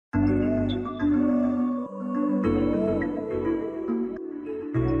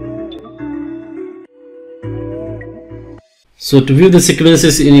So to view the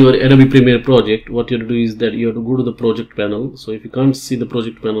sequences in your Adobe Premiere project, what you have to do is that you have to go to the project panel. So if you can't see the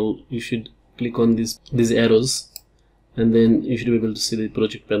project panel, you should click on these arrows, and then you should be able to see the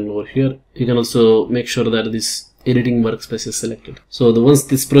project panel over here. You can also make sure that this editing workspace is selected. So once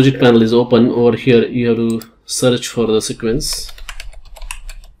this project panel is open, over here you have to search for the sequence,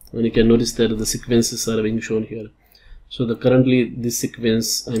 and you can notice that the sequences are being shown here. So currently this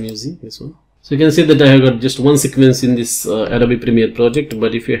sequence I'm using, this one. So you can see that I have got just one sequence in this Adobe Premiere project,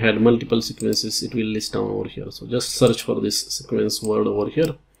 but if you had multiple sequences, it will list down over here. So just search for this sequence word over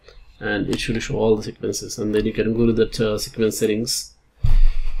here, and it should show all the sequences, and then you can go to that sequence settings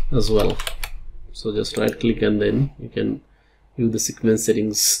as well. So just right click, and then you can view the sequence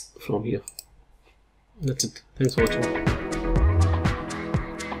settings from here. That's it. Thanks for watching.